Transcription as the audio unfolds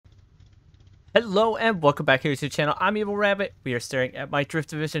Hello and welcome back here to the channel. I'm EvlRabbit. We are staring at my Drift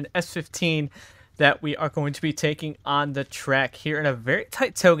Division S15 that we are going to be taking on the track here in a very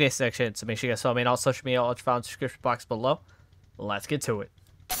tight tailgate section. So make sure you guys follow me on all social media, all found in the description box below. Let's get to it.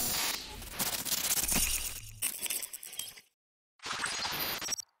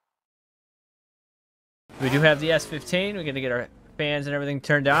 We do have the S15. We're going to get our fans and everything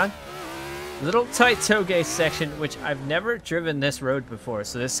turned on. Little tight tailgate section, which I've never driven this road before.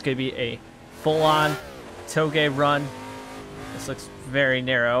 So this is going to be a full-on tailgate run. This looks very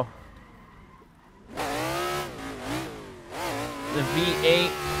narrow. The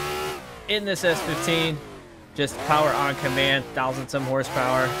V8 in this S15, just power on command, 1,000-some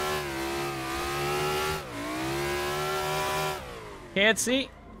horsepower. Can't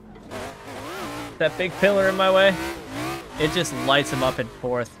see that big pillar in my way. It just lights him up in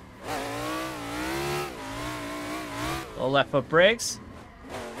fourth. Little left foot brakes.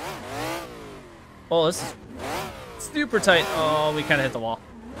 Oh, this is super tight. Oh, we kind of hit the wall.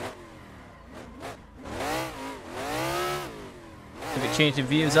 We'll be changing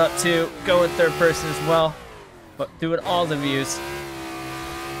views up too. Going third person as well, but doing all the views.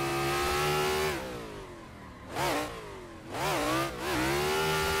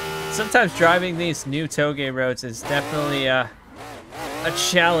 Sometimes driving these new tailgate roads is definitely a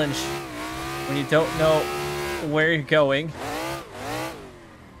challenge when you don't know where you're going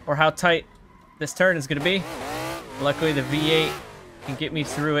or how tight this turn is going to be. Luckily, the V8 can get me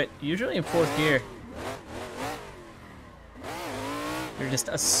through it, usually in fourth gear. You're just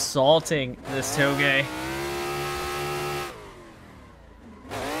assaulting this tailgate.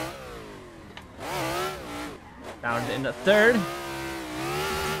 Down into third.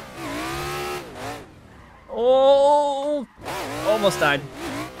 Oh, almost died.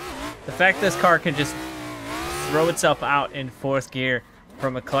 The fact this car can just throw itself out in fourth gear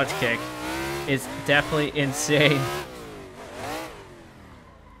from a clutch kick is definitely insane.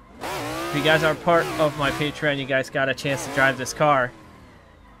 If you guys are part of my Patreon, you guys got a chance to drive this car.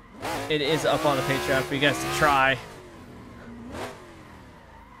 It is up on the Patreon for you guys to try.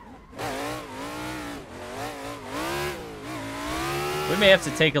 We may have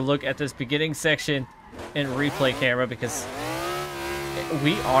to take a look at this beginning section in replay camera because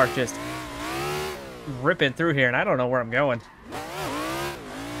we are just ripping through here and I don't know where I'm going.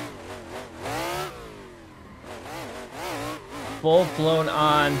 Full blown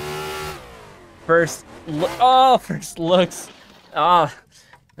on first look. Oh, first looks. Oh,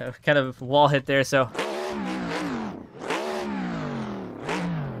 kind of wall hit there. So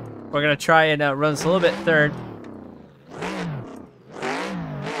we're gonna try and run this a little bit third.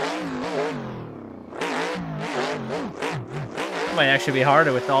 That might actually be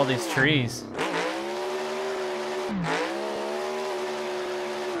harder with all these trees.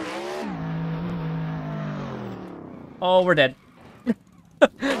 Oh, we're dead.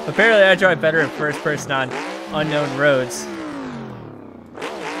 Apparently I drive better in first person on unknown roads.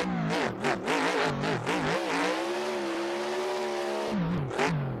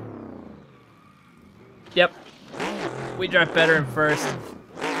 Yep. We drive better in first.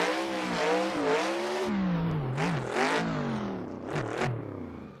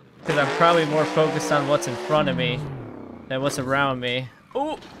 Because I'm probably more focused on what's in front of me than what's around me.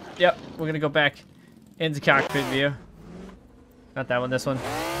 Oh, yep. We're going to go back into cockpit view. Not that one, this one.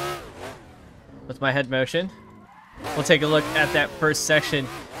 With my head motion. We'll take a look at that first section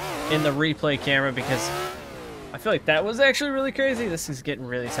in the replay camera because I feel like that was actually really crazy. This is getting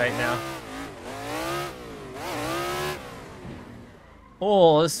really tight now.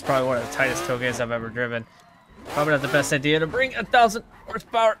 Oh, this is probably one of the tightest tailgates I've ever driven. Probably not the best idea to bring 1,000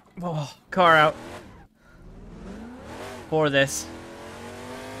 horsepower car out for this.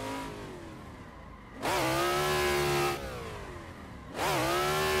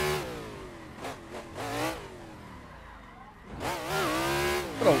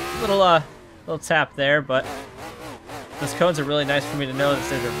 Little tap there, but those cones are really nice for me to know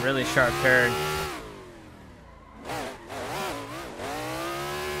this is a really sharp turn.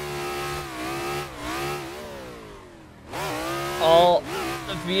 All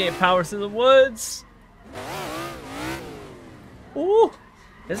the V8 power through the woods. Ooh,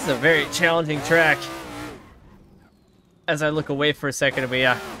 this is a very challenging track. As I look away for a second, we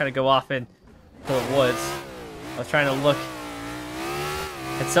kind of go off into the woods. I was trying to look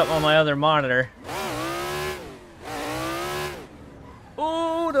at something on my other monitor.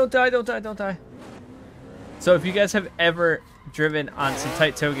 Oh, don't die, don't die, don't die. So if you guys have ever driven on some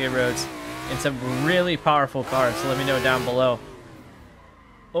tight tailgate roads in some really powerful cars, let me know down below.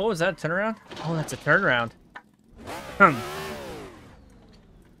 Oh, is that a turnaround? Oh, that's a turnaround.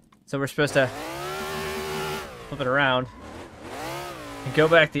 So we're supposed to flip it around and go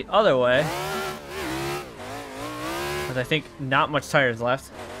back the other way. Because I think not much tires left.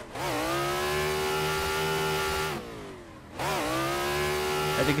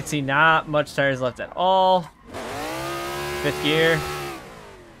 As you can see, not much tires left at all. 5th gear.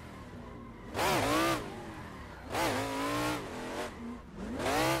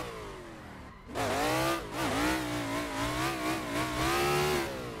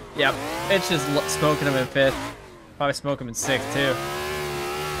 Yep, it's just smoking them in 5th. Probably smoke them in 6th too.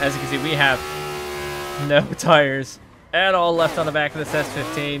 As you can see, we have no tires at all left on the back of this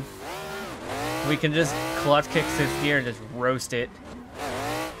S15. We can just clutch kick 6th gear and just roast it.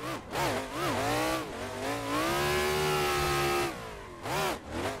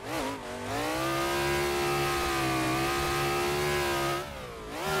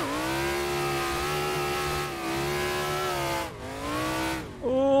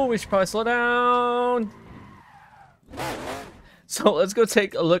 We should probably slow down. So let's go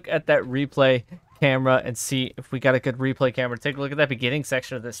take a look at that replay camera and see if we got a good replay camera. Take a look at that beginning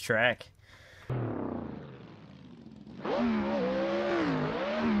section of this track. It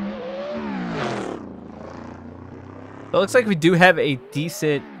looks like we do have a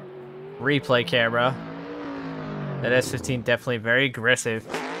decent replay camera. That S15 definitely very aggressive.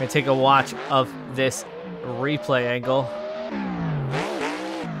 I'm gonna take a watch of this replay angle.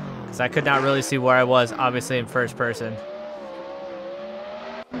 I could not really see where I was, obviously, in first person.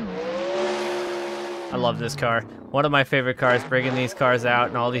 I love this car. One of my favorite cars, bringing these cars out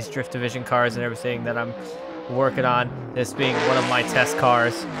and all these Drift Division cars and everything that I'm working on. This being one of my test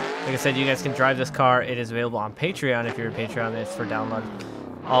cars. Like I said, you guys can drive this car. It is available on Patreon if you're a Patreon. It's for download.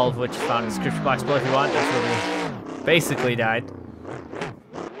 All of which is found in the description box below if you want. That's where we basically died.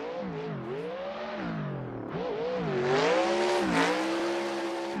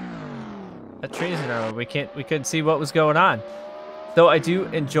 That trees in our way. We couldn't see what was going on. Though I do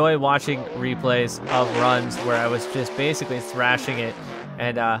enjoy watching replays of runs where I was just basically thrashing it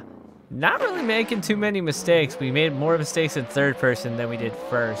and not really making too many mistakes. We made more mistakes in third person than we did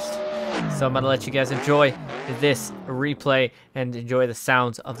first. So I'm gonna let you guys enjoy this replay and enjoy the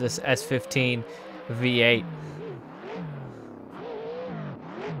sounds of this S15 V8.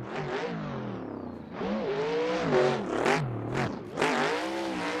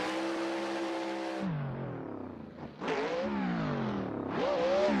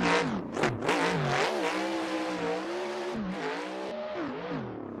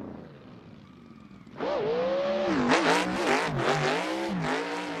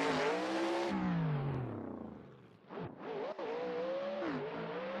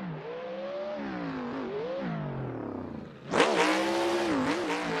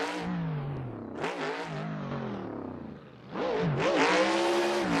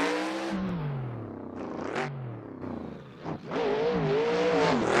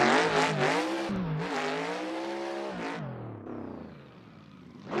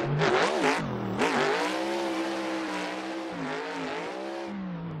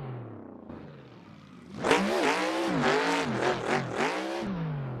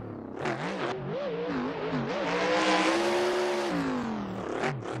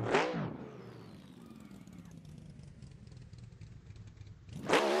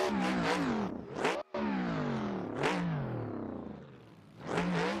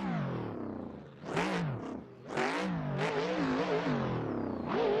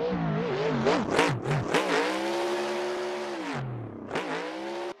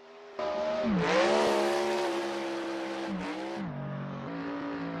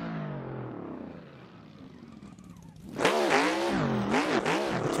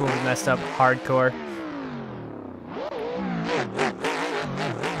 Messed up hardcore.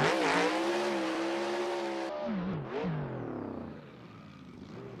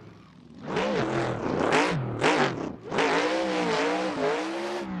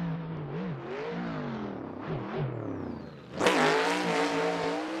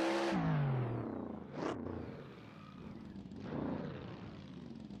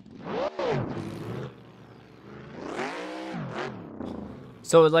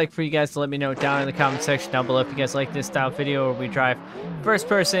 So I'd like for you guys to let me know down in the comment section down below if you guys like this style video where we drive first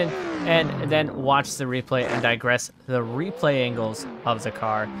person and then watch the replay and digress the replay angles of the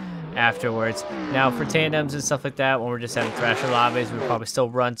car afterwards. Now for tandems and stuff like that, when we're just having thrasher lobbies, we'll probably still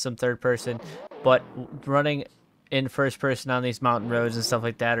run some third person, but running in first person on these mountain roads and stuff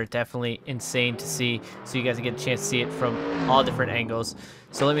like that are definitely insane to see, so you guys get a chance to see it from all different angles.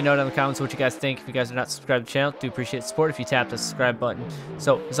 So let me know down in the comments what you guys think. If you guys are not subscribed to the channel, do appreciate the support if you tap the subscribe button.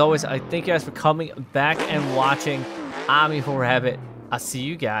 So as always, I thank you guys for coming back and watching. I'm EvlRabbit. I'll see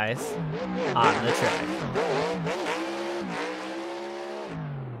you guys on the track.